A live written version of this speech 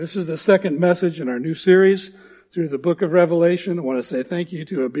This is the second message in our new series through the book of Revelation. I want to say thank you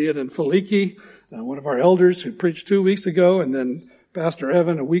to Abiyad and Faliki, one of our elders who preached 2 weeks ago, and then Pastor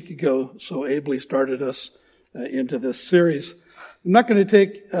Evan a week ago so ably started us into this series. I'm not going to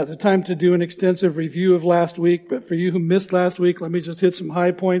take the time to do an extensive review of last week, but for you who missed last week, let me just hit some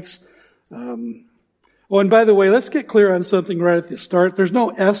high points. And by the way, let's get clear on something right at the start. There's no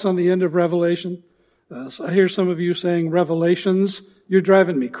S on the end of Revelation. So I hear some of you saying Revelations. You're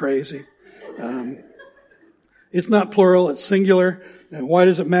driving me crazy. It's not plural, it's singular. And why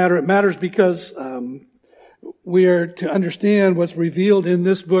does it matter? It matters because we are to understand what's revealed in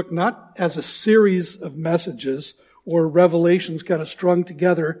this book not as a series of messages or revelations kind of strung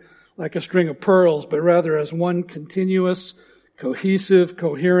together like a string of pearls, but rather as one continuous, cohesive,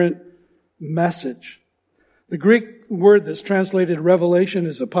 coherent message. The Greek word that's translated revelation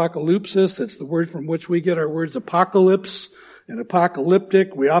is apocalypsis. It's the word from which we get our words apocalypse and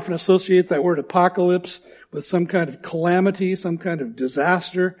apocalyptic. We often associate that word apocalypse with some kind of calamity, some kind of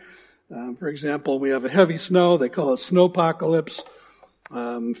disaster. For example, we have a heavy snow. They call it snowpocalypse.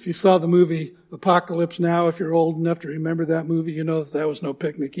 If you saw the movie Apocalypse Now, if you're old enough to remember that movie, you know that was no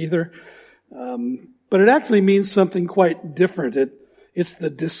picnic either. But it actually means something quite different. It's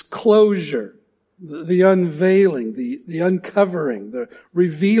the disclosure, the unveiling, the uncovering, the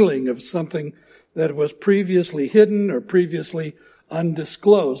revealing of something that was previously hidden or previously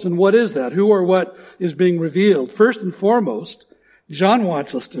undisclosed. And what is that? Who or what is being revealed? First and foremost, John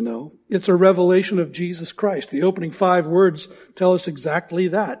wants us to know it's a revelation of Jesus Christ. The opening 5 words tell us exactly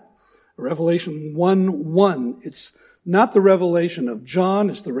that. Revelation 1:1. It's not the revelation of John,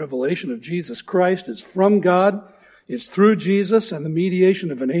 it's the revelation of Jesus Christ. It's from God, it's through Jesus and the mediation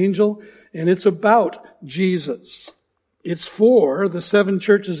of an angel, and it's about Jesus. It's for the 7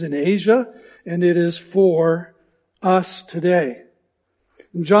 churches in Asia, and it is for us today.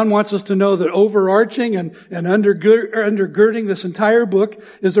 And John wants us to know that overarching and undergirding this entire book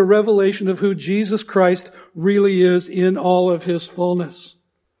is a revelation of who Jesus Christ really is in all of His fullness.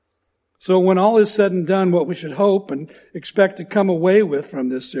 So when all is said and done, what we should hope and expect to come away with from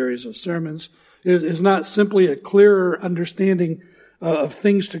this series of sermons is not simply a clearer understanding of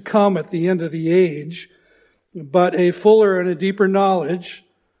things to come at the end of the age, but a fuller and a deeper knowledge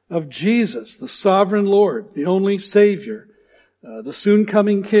of Jesus, the sovereign Lord, the only Savior, the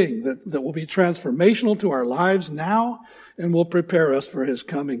soon-coming King that will be transformational to our lives now and will prepare us for His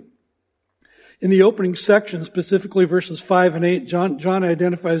coming. In the opening section, specifically verses 5 and 8, John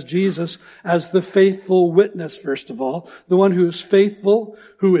identifies Jesus as the faithful witness, first of all, the one who is faithful,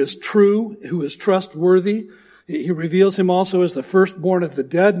 who is true, who is trustworthy. He reveals Him also as the firstborn of the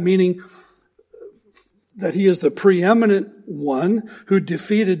dead, meaning that He is the preeminent one who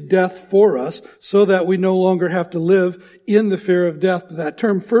defeated death for us so that we no longer have to live in the fear of death. That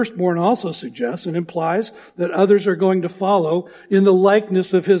term firstborn also suggests and implies that others are going to follow in the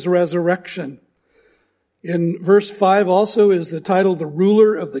likeness of His resurrection. In verse 5 also is the title, the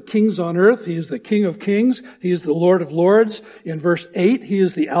ruler of the kings on earth. He is the King of kings. He is the Lord of lords. In verse 8, He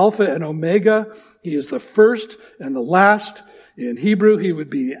is the Alpha and Omega. He is the first and the last. In Hebrew, He would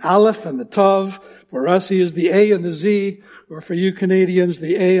be the Aleph and the Tav. For us, He is the A and the Z, or for you Canadians,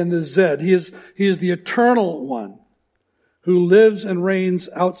 the A and the Z. He is the eternal one who lives and reigns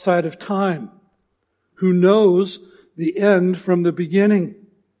outside of time, who knows the end from the beginning.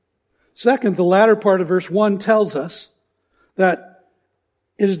 Second, the latter part of verse 1 tells us that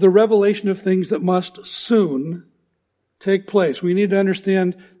it is the revelation of things that must soon take place. We need to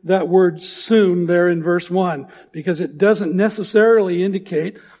understand that word soon there in verse 1, because it doesn't necessarily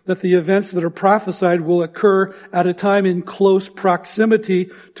indicate that the events that are prophesied will occur at a time in close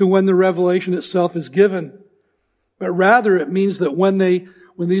proximity to when the revelation itself is given. But rather it means that when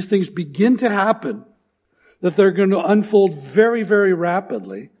these things begin to happen, that they're going to unfold very, very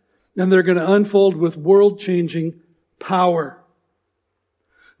rapidly, and they're going to unfold with world-changing power.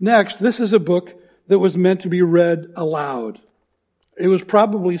 Next, this is a book that was meant to be read aloud. It was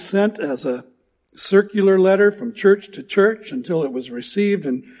probably sent as a circular letter from church to church until it was received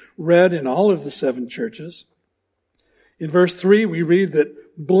and read in all of the 7 churches. In verse 3, we read that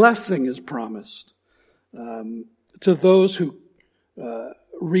blessing is promised to those who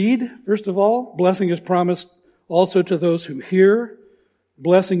read, first of all. Blessing is promised also to those who hear.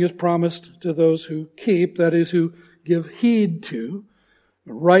 Blessing is promised to those who keep, that is, who give heed to,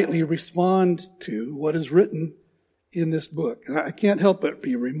 rightly respond to what is written in this book. And I can't help but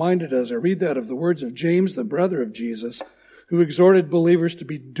be reminded as I read that of the words of James, the brother of Jesus, who exhorted believers to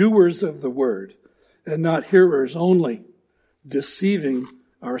be doers of the word and not hearers only, deceiving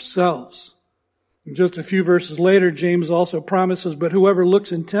ourselves. And just a few verses later, James also promises, but whoever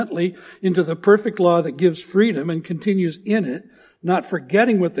looks intently into the perfect law that gives freedom and continues in it, not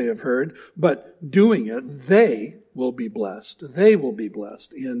forgetting what they have heard, but doing it, they will be blessed. They will be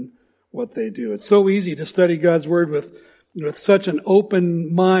blessed in what they do. It's so easy to study God's Word with such an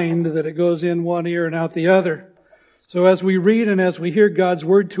open mind that it goes in one ear and out the other. So as we read and as we hear God's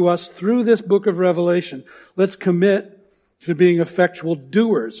Word to us through this book of Revelation, let's commit to being effectual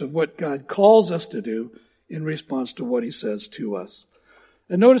doers of what God calls us to do in response to what He says to us.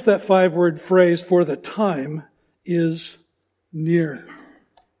 And notice that 5-word phrase, for the time is near.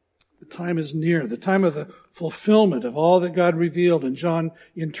 The time is near. The time of the fulfillment of all that God revealed and John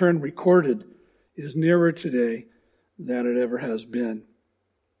in turn recorded is nearer today than it ever has been.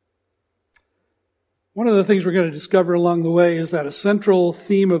 One of the things we're going to discover along the way is that a central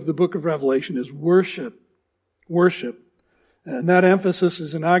theme of the book of Revelation is worship. Worship. And that emphasis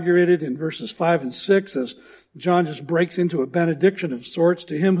is inaugurated in verses 5 and 6 as John just breaks into a benediction of sorts.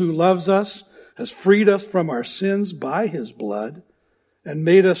 To Him who loves us, has freed us from our sins by His blood, and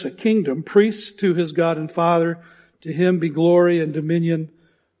made us a kingdom, priests to His God and Father. To Him be glory and dominion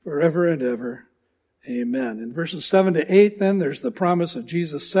forever and ever. Amen. In verses 7 to 8, then, there's the promise of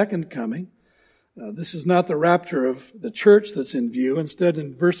Jesus' second coming. This is not the rapture of the church that's in view. Instead,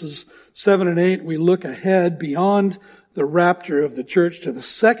 in verses 7 and 8, we look ahead beyond the rapture of the church to the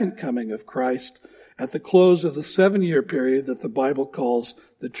second coming of Christ at the close of the 7-year period that the Bible calls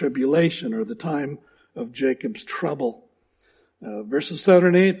the tribulation, or the time of Jacob's trouble. Verses 7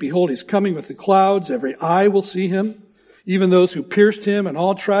 and 8, behold, He's coming with the clouds. Every eye will see Him, even those who pierced Him, and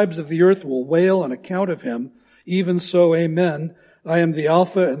all tribes of the earth will wail on account of Him. Even so, amen. I am the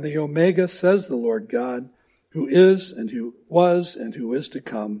Alpha and the Omega, says the Lord God, who is and who was and who is to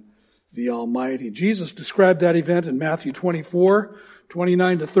come, the Almighty. Jesus described that event in Matthew 24,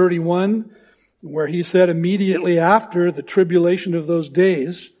 29 to 31, where He said immediately after the tribulation of those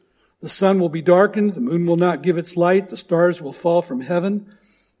days, the sun will be darkened, the moon will not give its light, the stars will fall from heaven,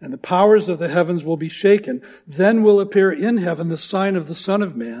 and the powers of the heavens will be shaken. Then will appear in heaven the sign of the Son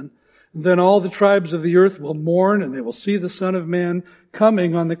of Man. And then all the tribes of the earth will mourn, and they will see the Son of Man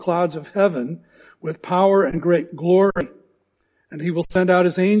coming on the clouds of heaven with power and great glory. And He will send out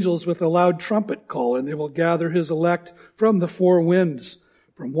His angels with a loud trumpet call, and they will gather His elect from the four winds,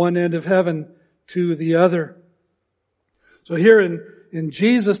 from one end of heaven to the other. So here in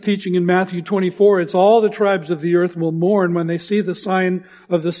Jesus' teaching in Matthew 24, it's all the tribes of the earth will mourn when they see the sign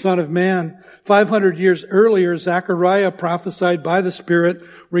of the Son of Man. 500 years earlier, Zechariah prophesied by the Spirit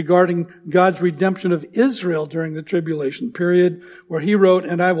regarding God's redemption of Israel during the tribulation period, where he wrote,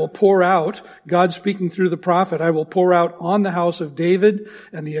 and I will pour out, God speaking through the prophet, I will pour out on the house of David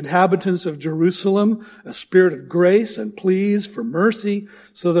and the inhabitants of Jerusalem a spirit of grace and pleas for mercy,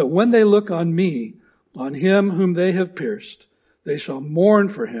 so that when they look on me, on Him whom they have pierced, they shall mourn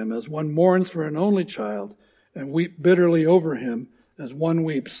for Him as one mourns for an only child, and weep bitterly over Him as one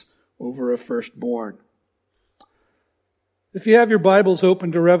weeps over a firstborn. If you have your Bibles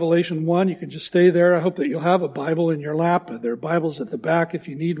open to Revelation 1, you can just stay there. I hope that you'll have a Bible in your lap. There are Bibles at the back. If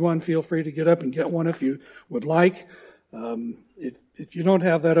you need one, feel free to get up and get one if you would like. If you don't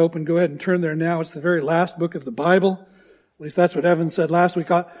have that open, go ahead and turn there now. It's the very last book of the Bible. At least that's what Evan said last week.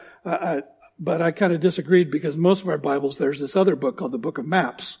 But I kind of disagreed, because most of our Bibles, there's this other book called the Book of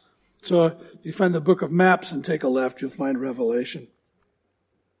Maps. So if you find the Book of Maps and take a left, you'll find Revelation.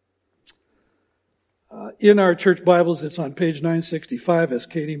 In our church Bibles, it's on page 965, as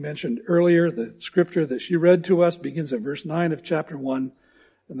Katie mentioned earlier. The scripture that she read to us begins at verse 9 of chapter 1,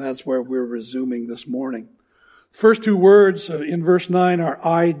 and that's where we're resuming this morning. First two words in verse 9 are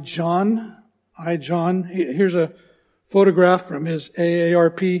I, John. I, John. Here's a photograph from his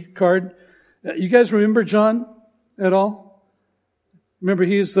AARP card. You guys remember John at all? Remember,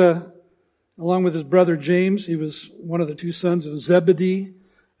 he's along with his brother James, he was one of the two sons of Zebedee.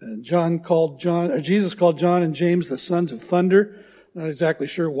 And Jesus called John and James the sons of thunder. Not exactly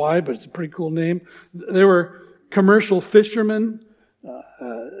sure why, but it's a pretty cool name. They were commercial fishermen.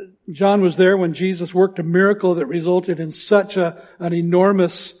 John was there when Jesus worked a miracle that resulted in such an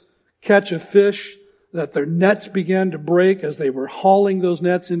enormous catch of fish that their nets began to break as they were hauling those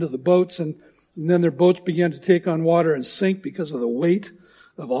nets into the boats, and then their boats began to take on water and sink because of the weight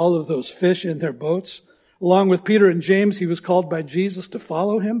of all of those fish in their boats. Along with Peter and James, he was called by Jesus to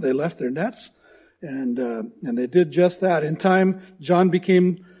follow him. They left their nets, and they did just that. In time, John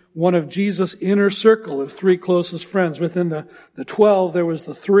became one of Jesus' inner circle of three closest friends. Within the 12, there was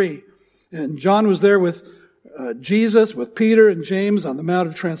the three. And John was there with Jesus with Peter and James on the Mount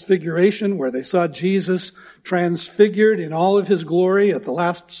of Transfiguration, where they saw Jesus transfigured in all of his glory. At the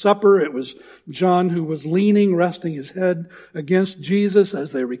Last Supper, it was John who was leaning, resting his head against Jesus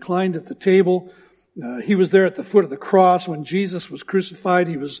as they reclined at the table. He was there at the foot of the cross when Jesus was crucified.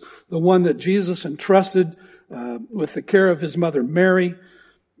 He was the one that Jesus entrusted with the care of his mother Mary.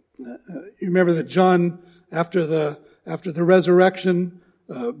 You remember that John, after the resurrection,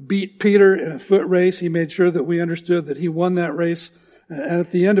 beat Peter in a foot race. He made sure that we understood that he won that race, and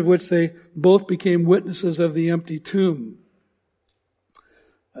at the end of which they both became witnesses of the empty tomb.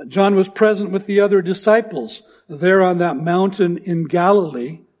 John was present with the other disciples there on that mountain in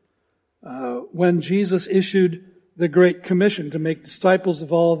Galilee when Jesus issued the Great Commission to make disciples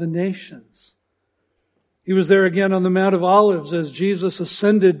of all the nations. He was there again on the Mount of Olives as Jesus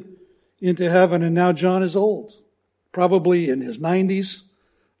ascended into heaven, and now John is old, probably in his 90s.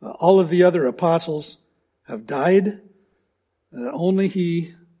 All of the other apostles have died. Only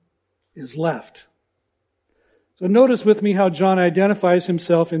he is left. So notice with me how John identifies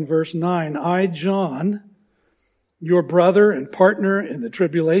himself in verse 9. I, John, your brother and partner in the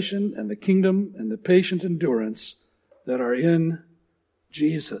tribulation and the kingdom and the patient endurance that are in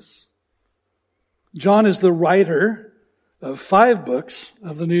Jesus. John is the writer of 5 books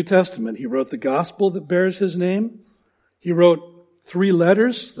of the New Testament. He wrote the gospel that bears his name. He wrote 3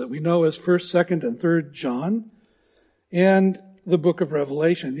 letters that we know as 1st, 2nd, and 3rd John, and the book of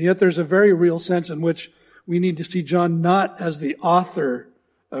Revelation. Yet there's a very real sense in which we need to see John not as the author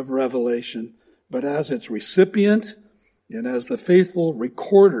of Revelation, but as its recipient and as the faithful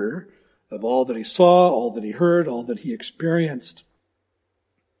recorder of all that he saw, all that he heard, all that he experienced.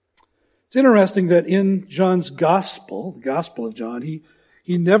 It's interesting that in John's gospel, the Gospel of John, he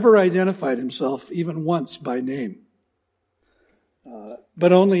never identified himself even once by name,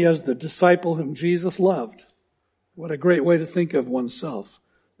 but only as the disciple whom Jesus loved. What a great way to think of oneself,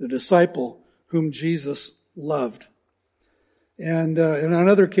 the disciple whom Jesus loved. And on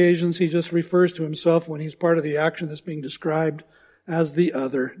other occasions, he just refers to himself when he's part of the action that's being described as the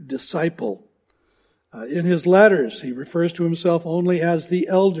other disciple. In his letters, he refers to himself only as the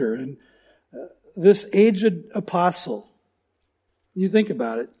elder. And this aged apostle, you think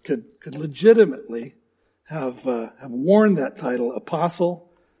about it, could legitimately have worn that title, apostle,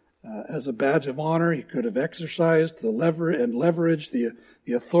 as a badge of honor. He could have exercised the leverage, the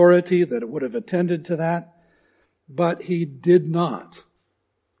authority that would have attended to that. But he did not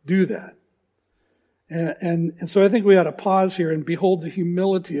do that. And so I think we ought to pause here and behold the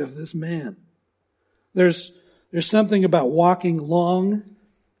humility of this man. There's something about walking long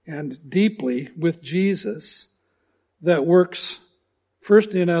and deeply with Jesus that works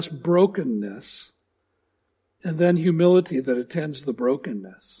first in us brokenness and then humility that attends the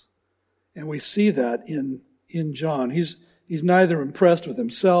brokenness. And we see that in John. He's neither impressed with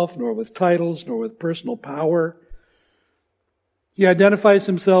himself nor with titles nor with personal power. He identifies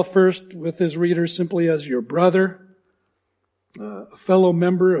himself first with his readers simply as your brother, a fellow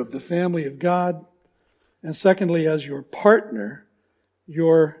member of the family of God, and secondly as your partner,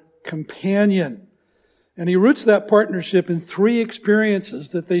 your companion. And he roots that partnership in 3 experiences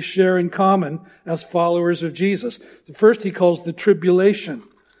that they share in common as followers of Jesus. The first he calls the tribulation.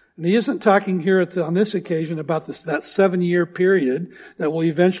 And he isn't talking here on this occasion about that 7-year period that will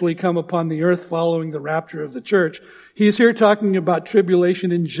eventually come upon the earth following the rapture of the church. He's here talking about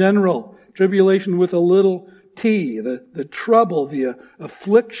tribulation in general. Tribulation with a little t, the trouble, the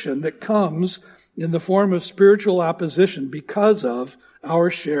affliction that comes in the form of spiritual opposition because of our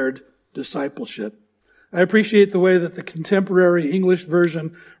shared discipleship. I appreciate the way that the contemporary English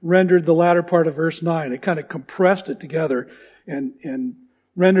version rendered the latter part of verse 9. It kind of compressed it together and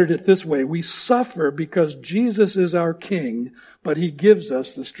rendered it this way. We suffer because Jesus is our King, but He gives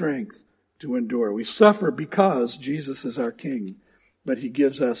us the strength to endure. We suffer because Jesus is our King, but He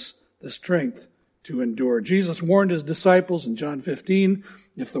gives us the strength to endure. Jesus warned His disciples in John 15,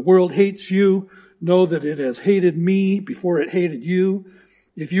 if the world hates you, know that it has hated me before it hated you.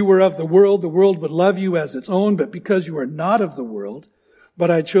 If you were of the world would love you as its own, but because you are not of the world, but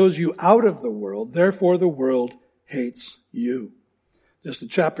I chose you out of the world, therefore the world hates you. Just a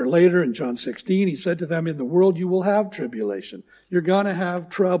chapter later in John 16, He said to them, in the world you will have tribulation. You're going to have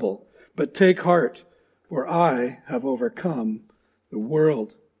trouble, but take heart, for I have overcome the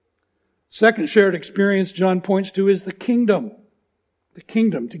world. Second shared experience John points to is the kingdom. The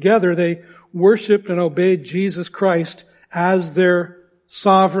kingdom. Together they worshiped and obeyed Jesus Christ as their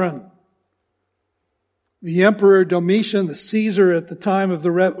sovereign. The Emperor Domitian, the Caesar at the time of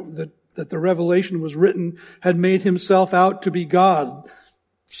that the Revelation was written, had made himself out to be God.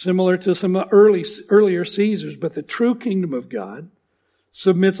 similar to some earlier Caesars, but the true kingdom of God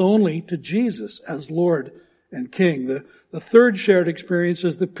submits only to Jesus as Lord and King. The third shared experience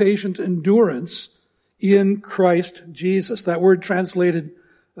is the patient endurance in Christ Jesus. That word translated,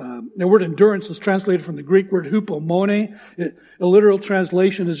 the word endurance is translated from the Greek word hupomone. A literal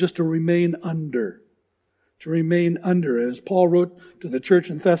translation is just to remain under. To remain under. As Paul wrote to the church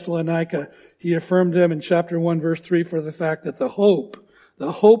in Thessalonica, he affirmed them in chapter 1 verse 3 for the fact that the hope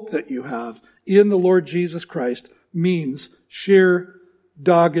that you have in the Lord Jesus Christ means sheer,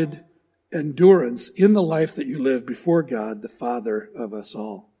 dogged endurance in the life that you live before God, the Father of us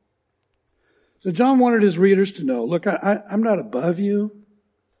all. So John wanted his readers to know, look, I'm not above you.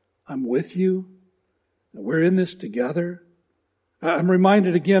 I'm with you. We're in this together. I'm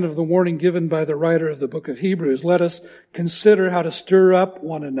reminded again of the warning given by the writer of the book of Hebrews. Let us consider how to stir up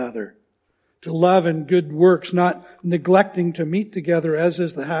one another to love and good works, not neglecting to meet together as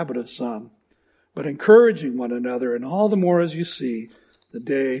is the habit of some, but encouraging one another, and all the more as you see the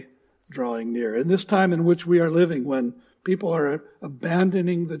day drawing near. In this time in which we are living, when people are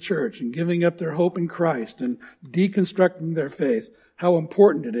abandoning the church and giving up their hope in Christ and deconstructing their faith, how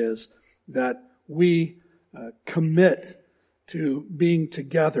important it is that we commit to being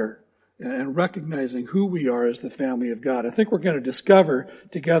together and recognizing who we are as the family of God. I think we're going to discover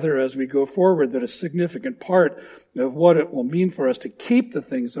together as we go forward that a significant part of what it will mean for us to keep the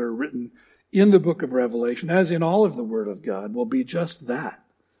things that are written in the book of Revelation, as in all of the Word of God, will be just that.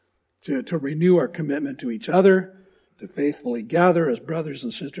 To renew our commitment to each other, to faithfully gather as brothers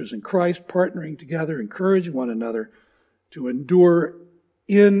and sisters in Christ, partnering together, encouraging one another, to endure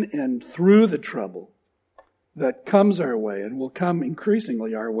in and through the trouble that comes our way and will come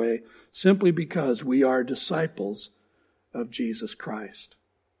increasingly our way simply because we are disciples of Jesus Christ.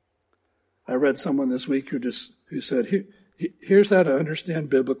 I read someone this week who said, here's how to understand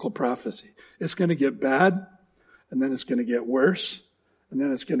biblical prophecy. It's going to get bad, and then it's going to get worse, and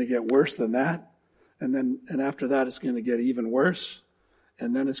then it's going to get worse than that, and after that it's going to get even worse,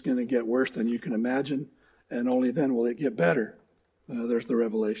 and then it's going to get worse than you can imagine, and only then will it get better. There's the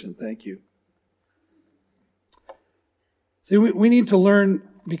revelation. Thank you. See, we need to learn,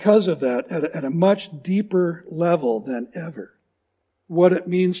 because of that, at a much deeper level than ever, what it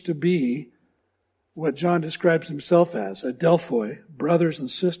means to be what John describes himself as, adelphoi, brothers and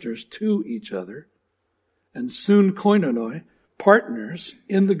sisters to each other, and soon koinonoi, partners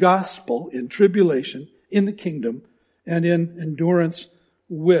in the gospel, in tribulation, in the kingdom, and in endurance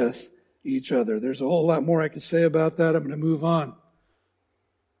with each other. There's a whole lot more I could say about that. I'm going to move on.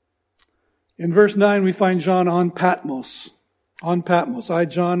 In verse 9, we find John on Patmos. On Patmos. I,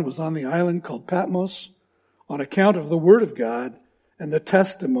 John, was on the island called Patmos on account of the Word of God and the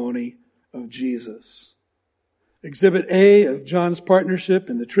testimony of Jesus. Exhibit A of John's partnership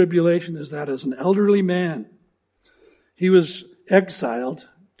in the tribulation is that as an elderly man, he was exiled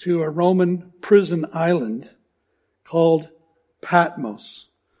to a Roman prison island called Patmos.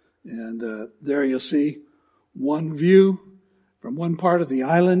 And there you'll see one view from one part of the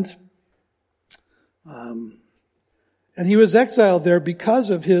island. And he was exiled there because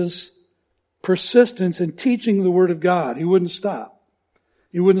of his persistence in teaching the Word of God. He wouldn't stop.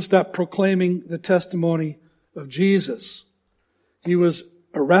 He wouldn't stop proclaiming the testimony of Jesus. He was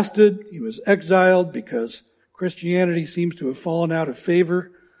arrested. He was exiled because Christianity seems to have fallen out of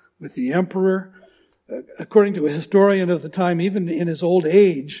favor with the emperor. According to a historian of the time, even in his old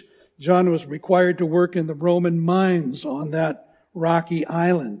age, John was required to work in the Roman mines on that rocky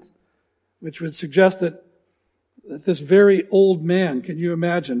island, which would suggest that this very old man, can you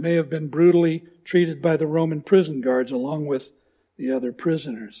imagine, may have been brutally treated by the Roman prison guards along with the other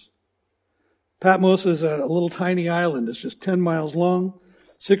prisoners. Patmos is a little tiny island. It's just 10 miles long,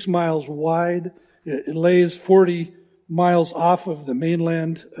 6 miles wide. It lays 40 miles off of the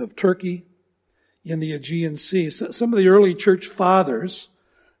mainland of Turkey in the Aegean Sea. So some of the early church fathers,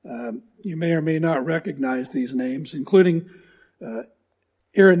 you may or may not recognize these names, including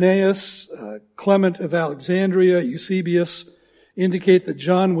Irenaeus, Clement of Alexandria, Eusebius, indicate that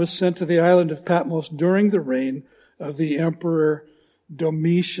John was sent to the island of Patmos during the reign of the Emperor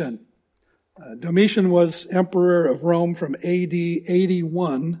Domitian. Domitian was emperor of Rome from AD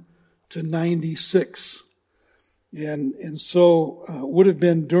 81 to 96. And so would have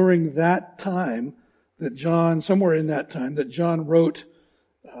been during that time that John, somewhere in that time, that John wrote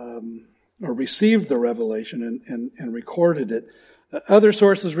or received the revelation and recorded it. Other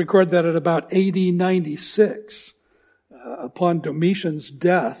sources record that at about AD 96, upon Domitian's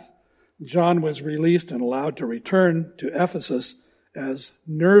death, John was released and allowed to return to Ephesus as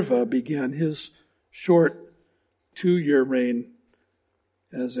Nerva began his short 2-year reign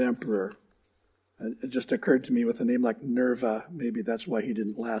as emperor. It just occurred to me with a name like Nerva, maybe that's why he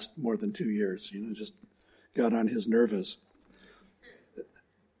didn't last more than 2 years. Just got on his nervous.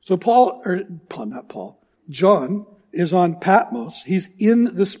 So John is on Patmos. He's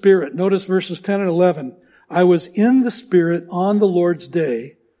in the Spirit. Notice verses 10 and 11. I was in the Spirit on the Lord's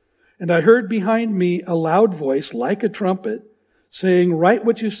day, and I heard behind me a loud voice like a trumpet saying, write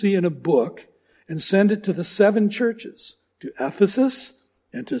what you see in a book and send it to the 7 churches, to Ephesus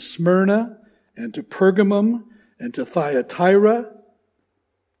and to Smyrna and to Pergamum and to Thyatira.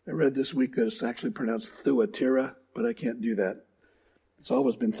 I read this week that it's actually pronounced Thyatira, but I can't do that. It's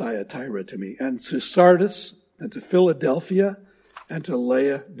always been Thyatira to me. And to Sardis and to Philadelphia and to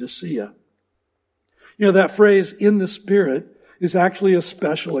Laodicea. That phrase, in the Spirit, is actually a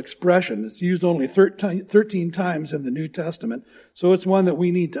special expression. It's used only 13 times in the New Testament, so it's one that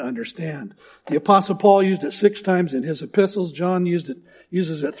we need to understand. The Apostle Paul used it 6 times in his epistles. John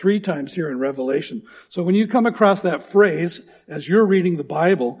uses it 3 times here in Revelation. So when you come across that phrase, as you're reading the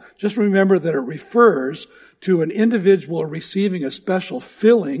Bible, just remember that it refers to an individual receiving a special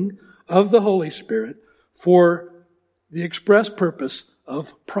filling of the Holy Spirit for the express purpose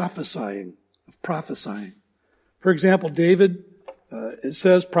of prophesying. For example, David, it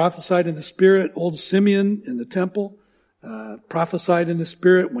says, prophesied in the Spirit. Old Simeon in the temple prophesied in the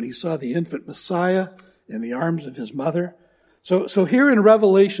Spirit when he saw the infant Messiah in the arms of his mother. So here in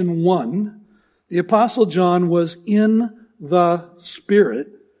Revelation 1, the Apostle John was in the Spirit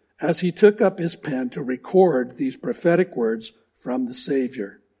as he took up his pen to record these prophetic words from the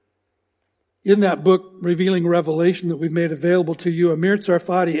Savior. In that book, Revealing Revelation, that we've made available to you, Amir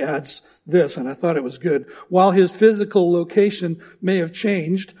Tsarfati adds this, and I thought it was good. While his physical location may have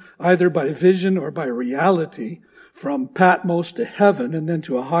changed, either by vision or by reality, from Patmos to heaven and then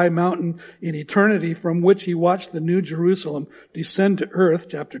to a high mountain in eternity from which he watched the New Jerusalem descend to earth,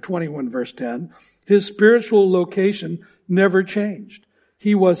 chapter 21, verse 10, his spiritual location never changed.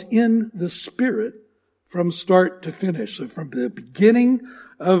 He was in the Spirit from start to finish. So from the beginning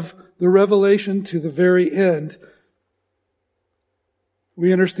of the revelation to the very end,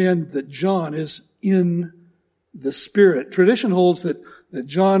 we understand that John is in the Spirit. Tradition holds that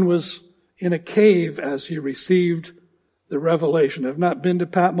John was in a cave as he received the revelation. I've not been to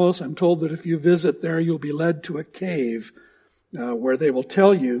Patmos. I'm told that if you visit there, you'll be led to a cave where they will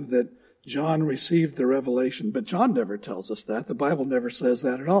tell you that John received the revelation. But John never tells us that. The Bible never says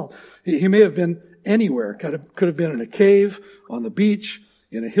that at all. He may have been anywhere. Could have been in a cave, on the beach,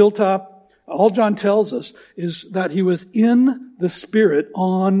 in a hilltop. All John tells us is that he was in the Spirit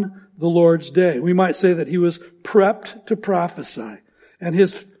on the Lord's day. We might say that he was prepped to prophesy. And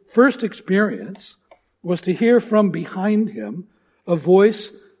his first experience was to hear from behind him a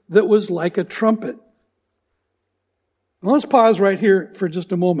voice that was like a trumpet. Now let's pause right here for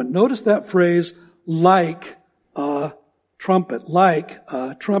just a moment. Notice that phrase, like a trumpet. Like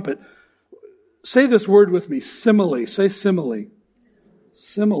a trumpet. Say this word with me, simile. Say simile.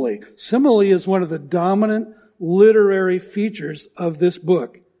 Simile. Simile is one of the dominant literary features of this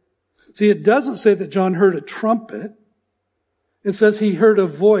book. See, it doesn't say that John heard a trumpet. It says he heard a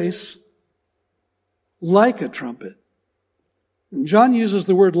voice like a trumpet. And John uses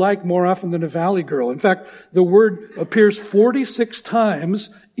the word like more often than a valley girl. In fact, the word appears 46 times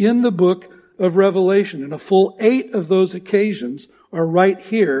in the book of Revelation, and a full 8 of those occasions are right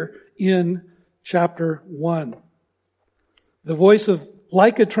here in chapter 1. The voice of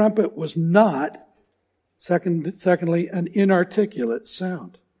like a trumpet was not, secondly, an inarticulate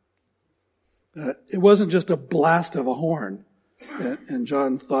sound. It wasn't just a blast of a horn, and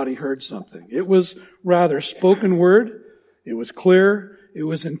John thought he heard something. It was rather spoken word. It was clear. It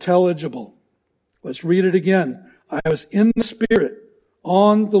was intelligible. Let's read it again. I was in the Spirit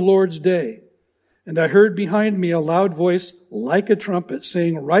on the Lord's day, and I heard behind me a loud voice like a trumpet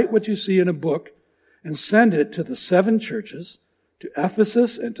saying, write what you see in a book and send it to the 7 churches, to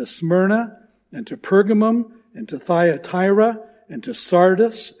Ephesus and to Smyrna and to Pergamum and to Thyatira and to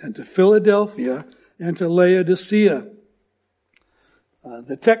Sardis and to Philadelphia and to Laodicea.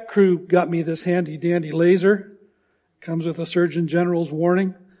 The tech crew got me this handy dandy laser. Comes with a Surgeon General's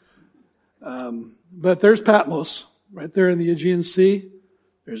warning. But there's Patmos right there in the Aegean Sea.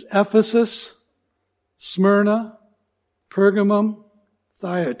 There's Ephesus, Smyrna, Pergamum,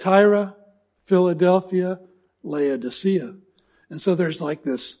 Thyatira, Philadelphia, Laodicea. And so there's like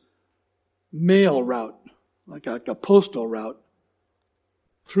this mail route, like a postal route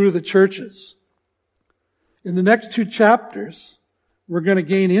through the churches. In the next 2 chapters, we're going to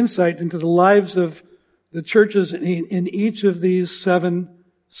gain insight into the lives of the churches in each of these 7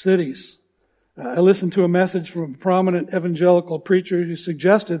 cities. I listened to a message from a prominent evangelical preacher who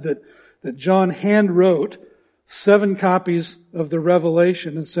suggested that John hand wrote 7 copies of the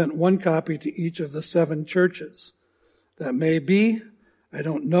Revelation and sent 1 copy to each of the 7 churches. That may be. I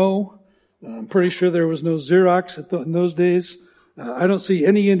don't know. I'm pretty sure there was no Xerox in those days. I don't see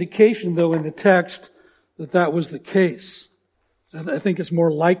any indication, though, in the text that was the case. I think it's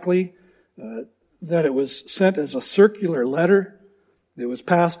more likely that it was sent as a circular letter. It was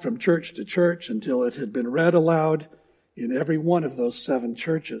passed from church to church until it had been read aloud in every one of those 7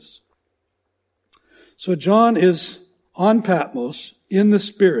 churches. So John is on Patmos in the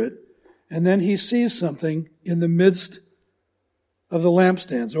Spirit, and then he sees something in the midst of the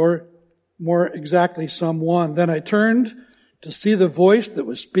lampstands, or more exactly, Psalm 1. Then I turned to see the voice that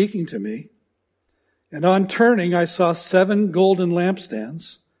was speaking to me, and on turning I saw 7 golden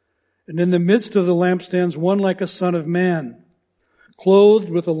lampstands, and in the midst of the lampstands one like a son of man, clothed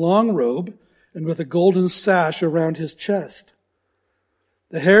with a long robe and with a golden sash around his chest.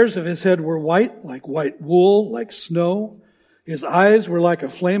 The hairs of his head were white, like white wool, like snow. His eyes were like a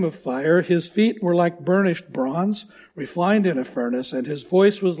flame of fire. His feet were like burnished bronze, refined in a furnace, and his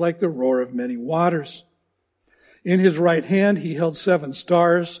voice was like the roar of many waters. In his right hand he held 7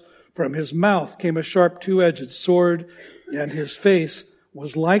 stars. From his mouth came a sharp 2-edged sword, and his face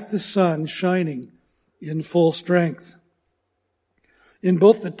was like the sun shining in full strength. In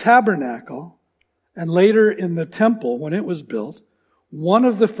both the tabernacle and later in the temple, when it was built, one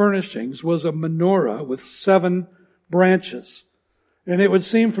of the furnishings was a menorah with 7 branches. And it would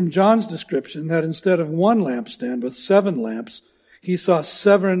seem from John's description that instead of 1 lampstand with 7 lamps, he saw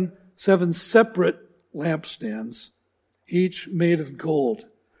 7 separate lampstands, each made of gold.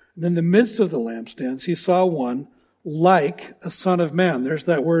 And in the midst of the lampstands, he saw one like a son of man. There's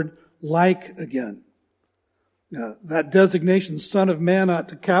that word like again. Now, that designation, son of man, ought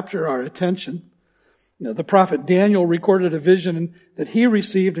to capture our attention. Now, the prophet Daniel recorded a vision that he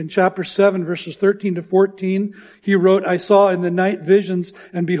received in chapter 7, verses 13 to 14. He wrote, I saw in the night visions,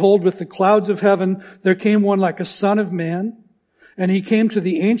 and behold, with the clouds of heaven, there came one like a son of man. And he came to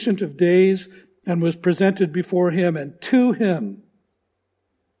the Ancient of Days and was presented before him. And to him,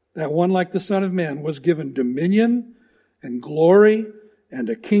 that one like the Son of Man, was given dominion and glory and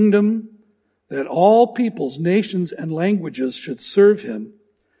a kingdom, that all peoples, nations, and languages should serve him.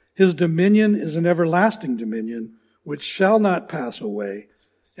 His dominion is an everlasting dominion, which shall not pass away,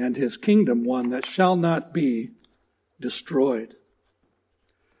 and his kingdom one that shall not be destroyed.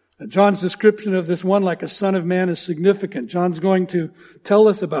 John's description of this one like a son of man is significant. John's going to tell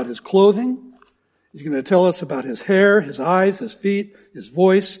us about his clothing. He's going to tell us about his hair, his eyes, his feet, his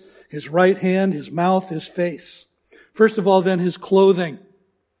voice, his right hand, his mouth, his face. First of all, then, his clothing.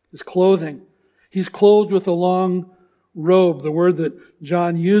 His clothing. He's clothed with a long robe. The word that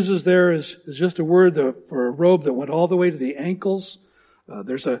John uses there is just a word for a robe that went all the way to the ankles.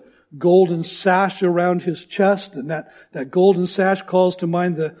 There's a golden sash around his chest, and that golden sash calls to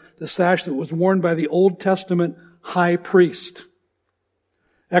mind the sash that was worn by the Old Testament high priest.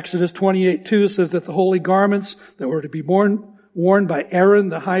 Exodus 28:2 says that the holy garments that were to be worn by Aaron,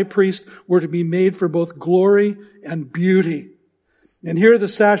 the high priest, were to be made for both glory and beauty. And here the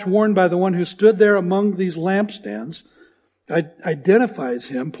sash worn by the one who stood there among these lampstands identifies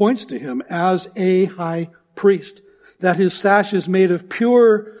him, points to him as a high priest. That his sash is made of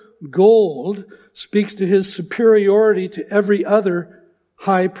pure gold speaks to his superiority to every other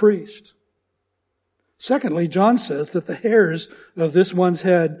high priest. Secondly, John says that the hairs of this one's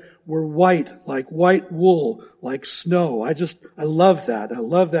head were white, like white wool, like snow. I love that. I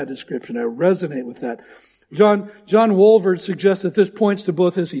love that description. I resonate with that. John Wolverd suggests that this points to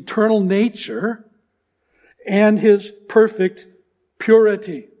both his eternal nature and his perfect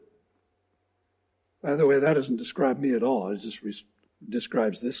purity. By the way, that doesn't describe me at all. It just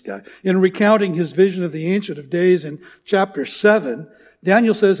describes this guy. In recounting his vision of the Ancient of Days in chapter 7,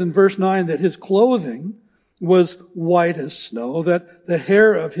 Daniel says in verse 9 that his clothing was white as snow, that the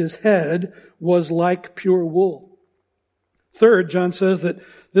hair of his head was like pure wool. Third, John says that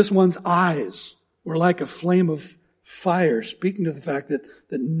this one's eyes were like a flame of fire, speaking to the fact that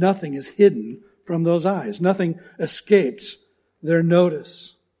nothing is hidden from those eyes. Nothing escapes their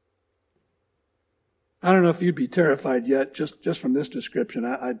notice. I don't know if you'd be terrified yet, just from this description.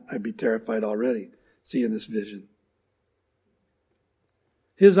 I'd be terrified already, seeing this vision.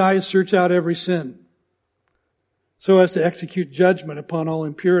 His eyes search out every sin, so as to execute judgment upon all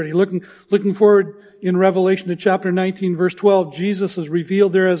impurity. Looking forward in Revelation to chapter 19, verse 12, Jesus is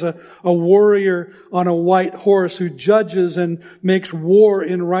revealed there as a warrior on a white horse who judges and makes war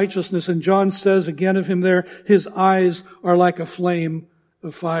in righteousness. And John says again of him there, his eyes are like a flame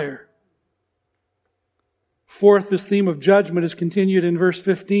of fire. Fourth, this theme of judgment is continued in verse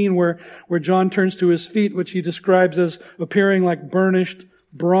 15 where John turns to his feet, which he describes as appearing like burnished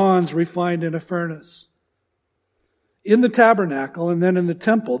bronze refined in a furnace. In the tabernacle and then in the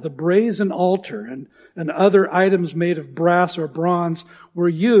temple, the brazen altar and other items made of brass or bronze were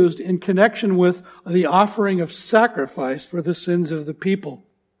used in connection with the offering of sacrifice for the sins of the people.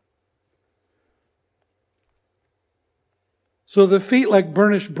 So the feet like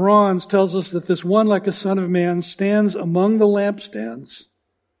burnished bronze tells us that this one like a son of man stands among the lampstands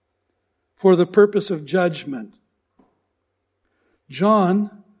for the purpose of judgment.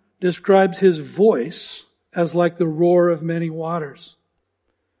 John describes his voice as like the roar of many waters.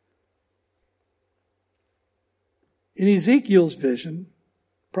 In Ezekiel's vision,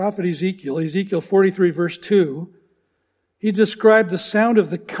 prophet Ezekiel 43 verse 2, he described the sound of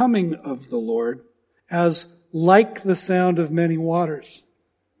the coming of the Lord as like the sound of many waters.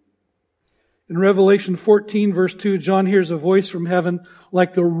 In Revelation 14 verse 2, John hears a voice from heaven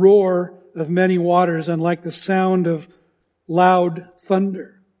like the roar of many waters and like the sound of loud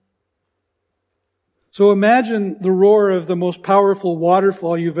thunder. So imagine the roar of the most powerful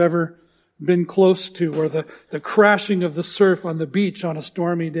waterfall you've ever been close to, or the crashing of the surf on the beach on a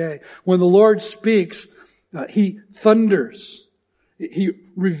stormy day. When the Lord speaks, He thunders. He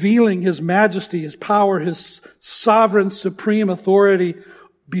revealing His majesty, His power, His sovereign supreme authority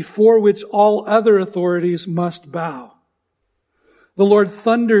before which all other authorities must bow. The Lord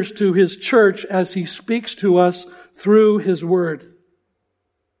thunders to His church as He speaks to us through His word.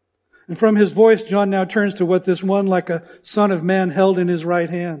 And from His voice, John now turns to what this one like a son of man held in his right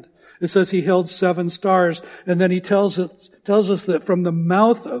hand. It says he held 7 stars, and then he tells us that from the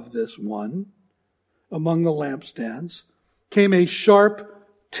mouth of this one among the lampstands came a sharp,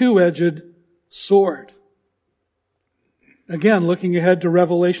 2-edged sword. Again, looking ahead to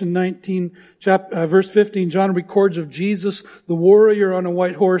Revelation 19, verse 15, John records of Jesus, the warrior on a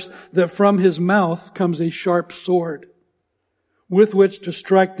white horse, that from his mouth comes a sharp sword, with which to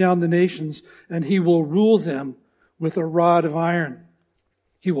strike down the nations, and he will rule them with a rod of iron.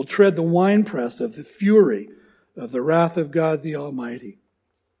 He will tread the winepress of the fury of the wrath of God the Almighty.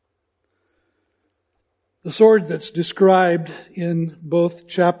 The sword that's described in both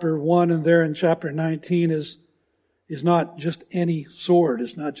chapter 1 and there in chapter 19 is not just any sword.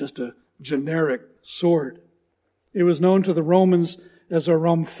 It's not just a generic sword. It was known to the Romans as a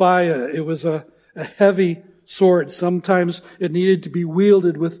rhomphaia. It was a heavy sword. Sometimes it needed to be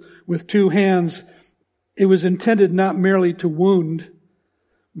wielded with 2 hands. It was intended not merely to wound,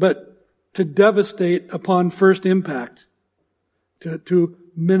 but to devastate upon first impact, to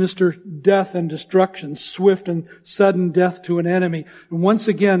minister death and destruction, swift and sudden death to an enemy. And once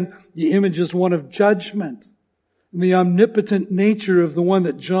again, the image is one of judgment and the omnipotent nature of the one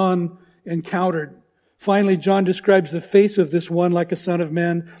that John encountered. Finally, John describes the face of this one like a son of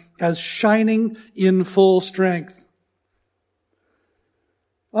man as shining in full strength.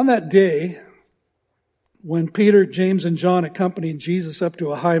 On that day, when Peter, James, and John accompanied Jesus up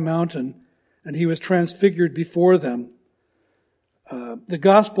to a high mountain and he was transfigured before them, the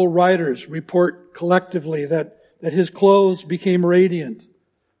gospel writers report collectively that his clothes became radiant,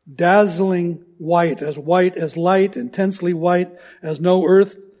 dazzling white as light, intensely white, as no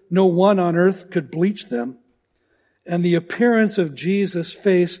one on earth could bleach them. And the appearance of Jesus'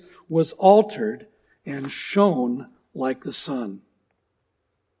 face was altered and shone like the sun.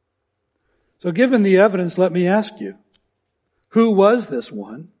 So given the evidence, let me ask you, who was this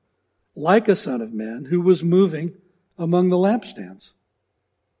one, like a son of man, who was moving among the lampstands?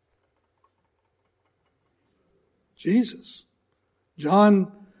 Jesus.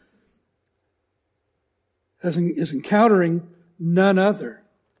 John is encountering none other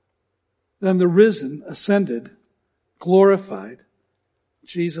than the risen, ascended, glorified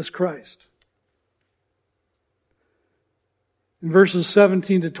Jesus Christ. In verses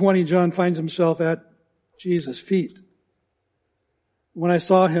 17 to 20, John finds himself at Jesus' feet. When I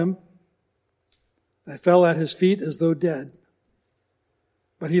saw him, I fell at his feet as though dead.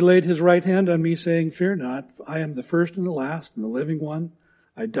 But he laid his right hand on me, saying, "Fear not, I am the first and the last and the living one.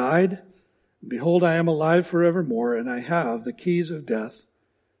 I died, and behold, I am alive forevermore, and I have the keys of death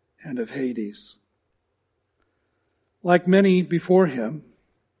and of Hades." Like many before him,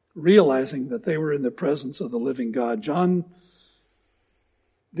 realizing that they were in the presence of the living God, John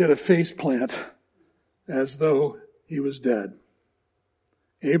did a face plant as though he was dead.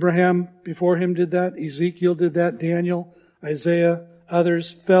 Abraham before him did that. Ezekiel did that. Daniel, Isaiah,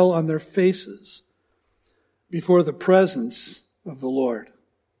 others fell on their faces before the presence of the Lord.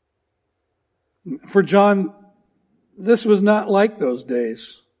 For John, this was not like those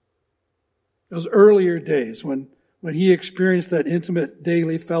days. Those earlier days when he experienced that intimate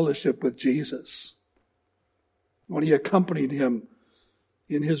daily fellowship with Jesus. When he accompanied him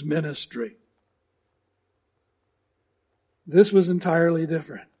in his ministry. This was entirely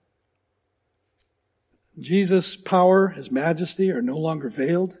different. Jesus' power, his majesty are no longer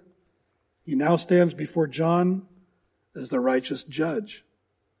veiled. He now stands before John as the righteous judge.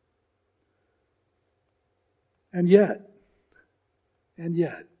 And yet,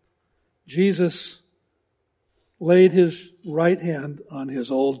 Jesus laid his right hand on his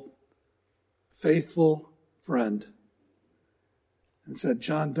old faithful friend and said,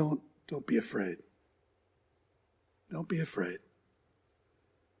 John, don't be afraid. Don't be afraid.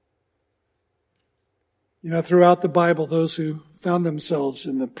 You know, throughout the Bible, those who found themselves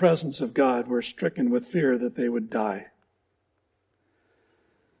in the presence of God were stricken with fear that they would die.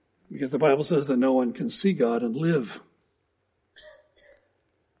 Because the Bible says that no one can see God and live.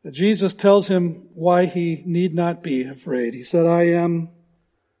 But Jesus tells him why he need not be afraid. He said, I am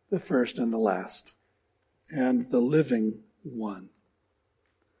the first and the last, and the living one.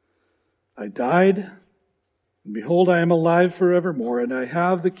 I died, and behold, I am alive forevermore, and I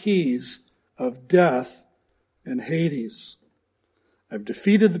have the keys of death and Hades. I've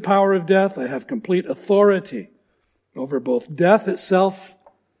defeated the power of death. I have complete authority over both death itself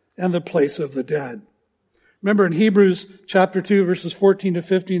and the place of the dead. Remember in Hebrews chapter 2, verses 14 to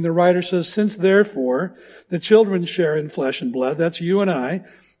 15, the writer says, since therefore the children share in flesh and blood, that's you and I,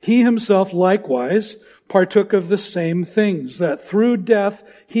 he himself likewise partook of the same things, that through death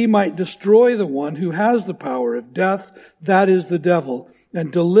he might destroy the one who has the power of death, that is the devil,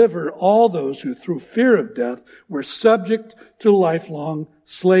 and deliver all those who through fear of death were subject to lifelong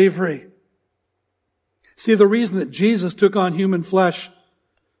slavery. See, the reason that Jesus took on human flesh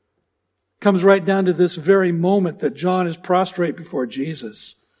comes right down to this very moment that John is prostrate before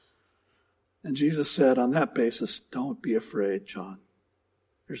Jesus. And Jesus said on that basis, don't be afraid, John.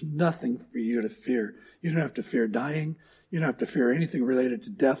 There's nothing for you to fear. You don't have to fear dying. You don't have to fear anything related to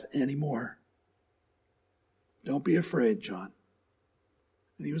death anymore. Don't be afraid, John.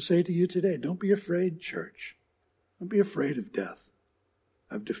 And he would say to you today, don't be afraid, church. Don't be afraid of death.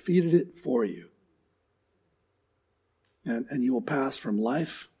 I've defeated it for you. And you will pass from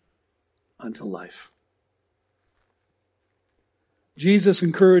life unto life. Jesus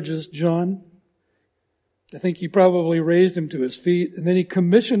encourages John. I think he probably raised him to his feet, and then he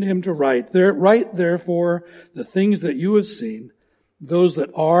commissioned him to write. Write, therefore, the things that you have seen, those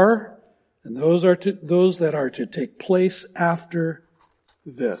that are, and those that are to take place after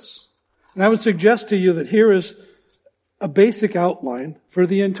this. And I would suggest to you that here is a basic outline for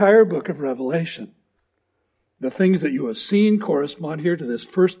the entire book of Revelation. The things that you have seen correspond here to this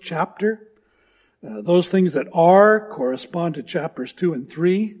first chapter. Those things that are correspond to chapters 2 and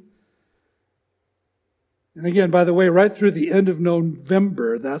 3. And again, by the way, right through the end of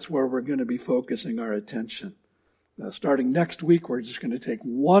November, that's where we're going to be focusing our attention. Starting next week, we're just going to take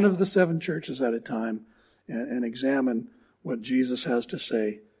one of the 7 churches at a time and examine what Jesus has to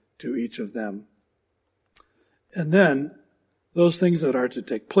say to each of them. And then, those things that are to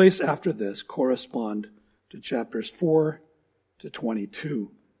take place after this correspond to chapters 4 to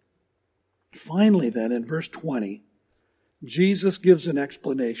 22. Finally then, in verse 20, Jesus gives an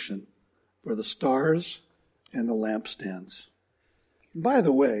explanation for the stars and the lampstands. And by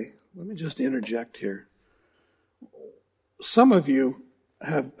the way, let me just interject here. Some of you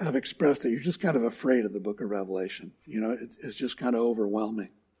have expressed that you're just kind of afraid of the book of Revelation. You know, it's just kind of overwhelming.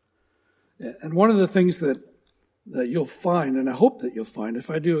 And one of the things that you'll find, and I hope that you'll find, if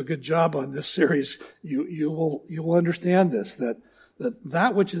I do a good job on this series, you will understand this,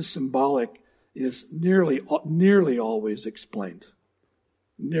 that which is symbolic is nearly always explained.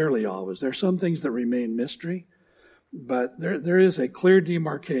 Nearly always. There are some things that remain mystery, but there is a clear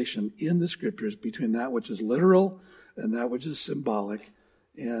demarcation in the scriptures between that which is literal and that which is symbolic.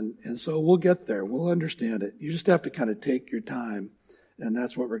 And so we'll get there. We'll understand it. You just have to kind of take your time, and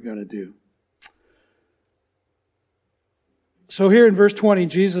that's what we're going to do. So here in verse 20,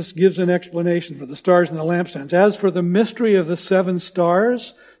 Jesus gives an explanation for the stars and the lampstands. As for the mystery of the 7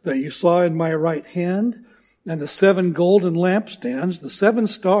 stars that you saw in my right hand, and the 7 golden lampstands, the 7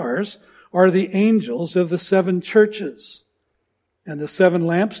 stars are the angels of the 7 churches. And the 7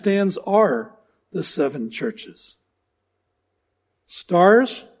 lampstands are the 7 churches.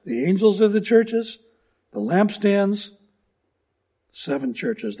 Stars, the angels of the churches, the lampstands, 7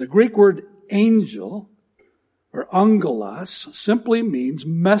 churches. The Greek word angel, or angelos, simply means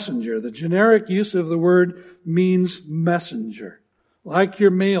messenger. The generic use of the word means messenger. Like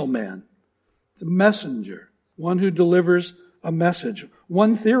your mailman. It's a messenger. One who delivers a message.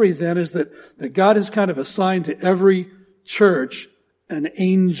 One theory then is that God has kind of assigned to every church an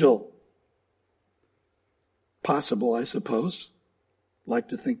angel. Possible, I suppose. Like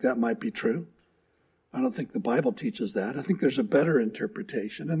to think that might be true. I don't think the Bible teaches that. I think there's a better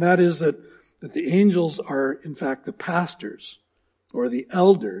interpretation, and that is that the angels are, in fact, the pastors or the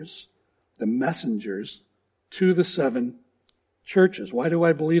elders, the messengers to the 7 churches. Why do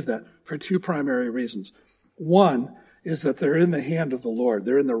I believe that? For 2 primary reasons. One is that they're in the hand of the Lord.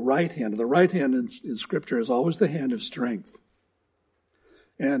 They're in the right hand. The right hand in Scripture is always the hand of strength.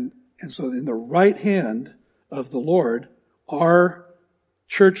 And so in the right hand of the Lord are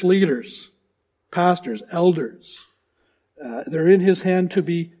church leaders, pastors, elders. They're in His hand to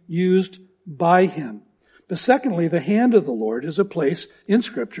be used by Him. But secondly, the hand of the Lord is a place in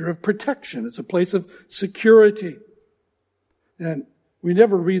Scripture of protection. It's a place of security. And we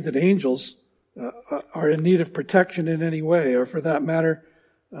never read that angels are in need of protection in any way, or for that matter,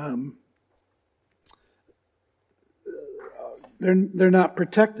 they're not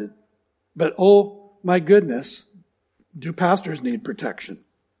protected. But oh my goodness, do pastors need protection?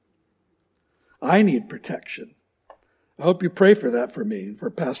 I need protection. I hope you pray for that for me and for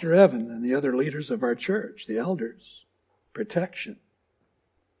Pastor Evan and the other leaders of our church, the elders. Protection.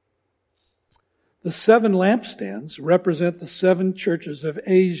 The 7 lampstands represent the 7 churches of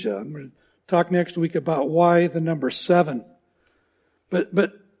Asia. I'm going to talk next week about why the number 7.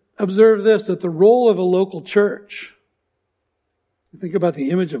 But observe this, that the role of a local church, think about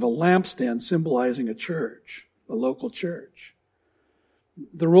the image of a lampstand symbolizing a church, a local church.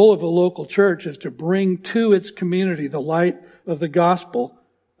 The role of a local church is to bring to its community the light of the gospel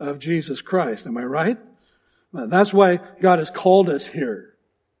of Jesus Christ. Am I right? That's why God has called us here.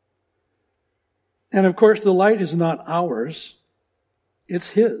 And of course, the light is not ours. It's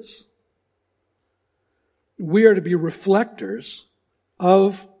His. We are to be reflectors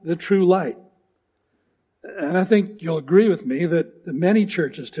of the true light. And I think you'll agree with me that many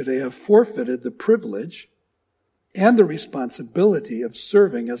churches today have forfeited the privilege and the responsibility of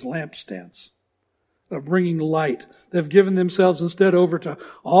serving as lampstands, of bringing light. They've given themselves instead over to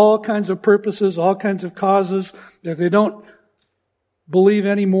all kinds of purposes, all kinds of causes, that they don't believe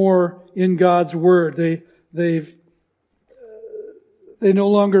anymore in God's Word. They no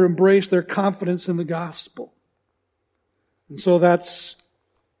longer embrace their confidence in the gospel. And so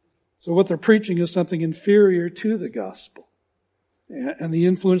what they're preaching is something inferior to the gospel. And the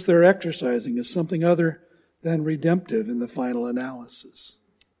influence they're exercising is something other than redemptive in the final analysis.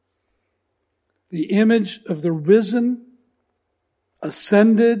 The image of the risen,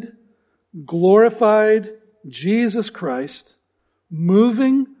 ascended, glorified Jesus Christ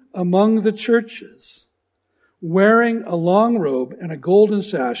moving among the churches, wearing a long robe and a golden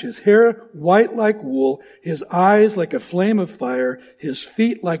sash, his hair white like wool, his eyes like a flame of fire, his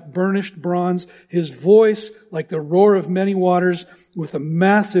feet like burnished bronze, his voice like the roar of many waters, with a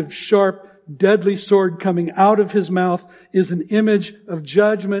massive, sharp, deadly sword coming out of his mouth, is an image of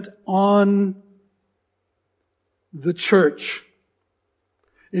judgment on the church.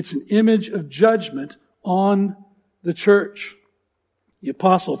 It's an image of judgment on the church. The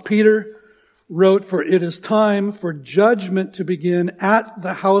Apostle Peter wrote, "For it is time for judgment to begin at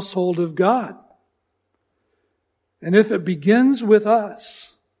the household of God." And if it begins with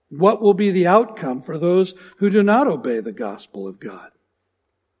us, what will be the outcome for those who do not obey the gospel of God?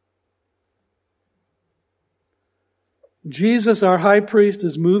 Jesus, our high priest,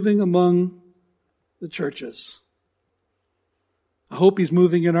 is moving among the churches. I hope He's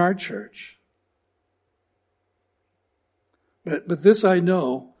moving in our church. But this I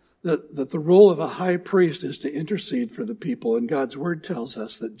know, that the role of a high priest is to intercede for the people. And God's Word tells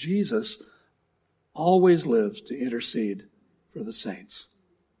us that Jesus always lives to intercede for the saints.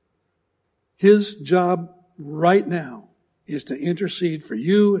 His job right now is to intercede for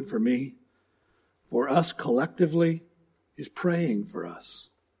you and for me, for us collectively. He's praying for us.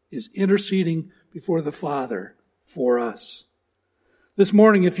 He's interceding before the Father for us. This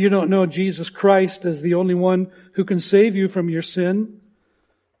morning, if you don't know Jesus Christ as the only one who can save you from your sin,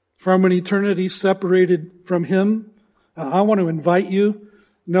 from an eternity separated from Him, I want to invite you.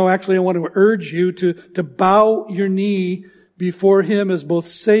 No, actually, I want to urge you to bow your knee before Him as both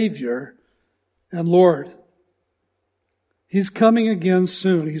Savior and Lord. He's coming again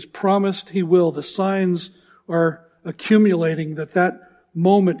soon. He's promised He will. The signs are accumulating that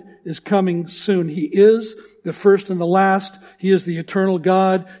moment is coming soon. He is the first and the last. He is the eternal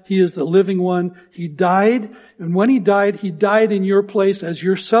God. He is the living one. He died, and when He died in your place as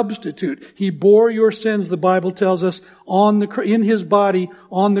your substitute. He bore your sins, the Bible tells us, in His body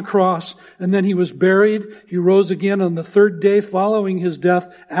on the cross, and then He was buried. He rose again on the third day following His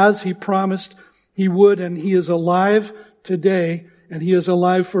death, as He promised He would, and He is alive today, and He is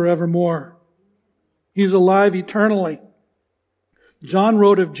alive forevermore. He's alive eternally. John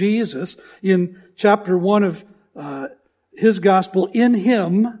wrote of Jesus in chapter 1 of his gospel, in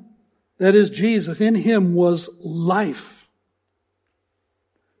Him, that is Jesus, in Him was life.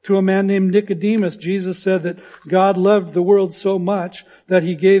 To a man named Nicodemus, Jesus said that God loved the world so much that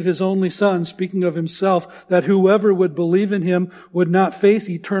He gave His only Son, speaking of Himself, that whoever would believe in Him would not face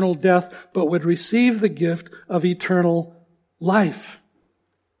eternal death, but would receive the gift of eternal life.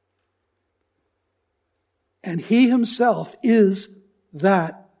 And He Himself is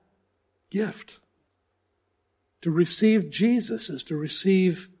that gift. To receive Jesus is to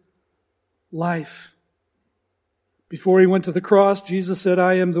receive life. Before He went to the cross, Jesus said,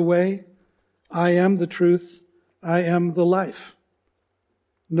 I am the way, I am the truth, I am the life.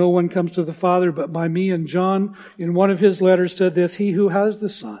 No one comes to the Father but by me. And John, in one of his letters, said this, he who has the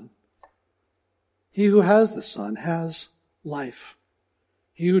Son has life.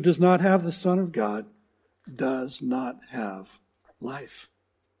 He who does not have the Son of God does not have life.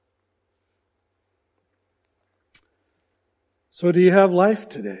 So do you have life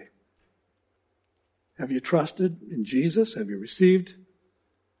today? Have you trusted in Jesus? Have you received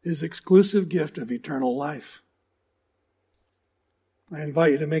His exclusive gift of eternal life? I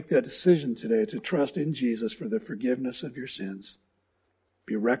invite you to make that decision today to trust in Jesus for the forgiveness of your sins.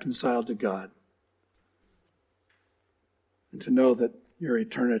 Be reconciled to God. And to know that your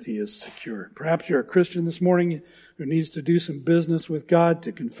eternity is secure. Perhaps you're a Christian this morning who needs to do some business with God,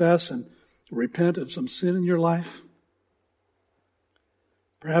 to confess and repent of some sin in your life.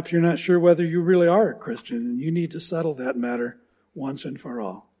 Perhaps you're not sure whether you really are a Christian, and you need to settle that matter once and for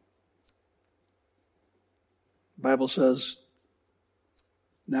all. The Bible says,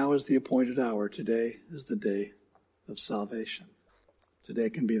 now is the appointed hour. Today is the day of salvation. Today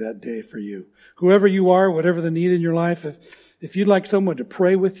can be that day for you. Whoever you are, whatever the need in your life, if you'd like someone to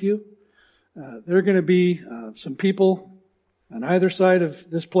pray with you, there are going to be some people on either side of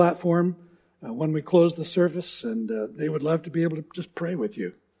this platform when we close the service, and they would love to be able to just pray with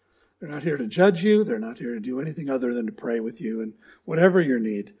you. They're not here to judge you. They're not here to do anything other than to pray with you. And whatever your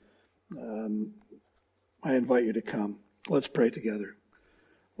need, I invite you to come. Let's pray together.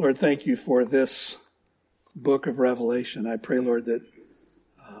 Lord, thank you for this book of Revelation. I pray, Lord, that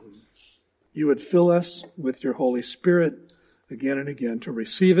you would fill us with your Holy Spirit again and again to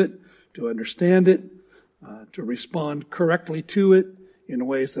receive it, to understand it, to respond correctly to it in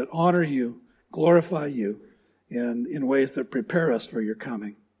ways that honor you, glorify you, and in ways that prepare us for your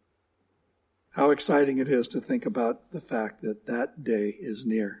coming. How exciting it is to think about the fact that that day is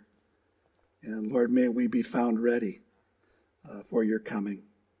near. And Lord, may we be found ready for your coming.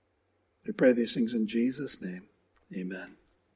 We pray these things in Jesus' name. Amen.